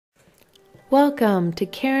Welcome to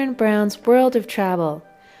Karen Brown's World of Travel.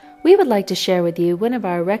 We would like to share with you one of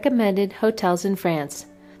our recommended hotels in France,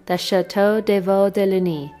 the Château de Vault de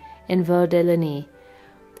Lugny in Vault de Lugny.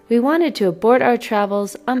 We wanted to abort our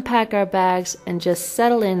travels, unpack our bags, and just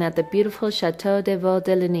settle in at the beautiful Château de Vault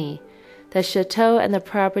de Lugny. The chateau and the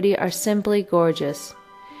property are simply gorgeous.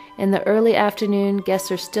 In the early afternoon,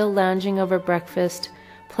 guests are still lounging over breakfast,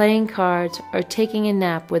 playing cards, or taking a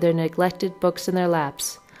nap with their neglected books in their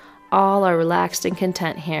laps. All are relaxed and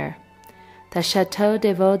content here. The Château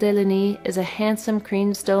de Vault de Lugny is a handsome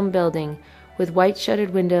creamstone building with white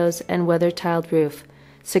shuttered windows and weather-tiled roof,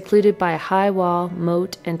 secluded by a high wall,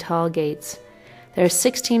 moat, and tall gates. There are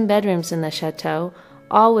 16 bedrooms in the chateau,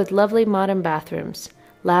 all with lovely modern bathrooms.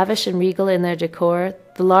 Lavish and regal in their decor,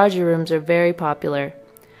 the larger rooms are very popular.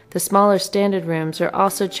 The smaller standard rooms are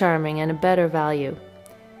also charming and a better value.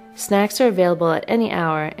 Snacks are available at any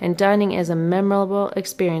hour, and dining is a memorable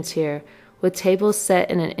experience here, with tables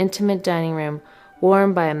set in an intimate dining room,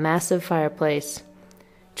 warmed by a massive fireplace.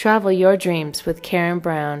 Travel your dreams with Karen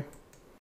Brown.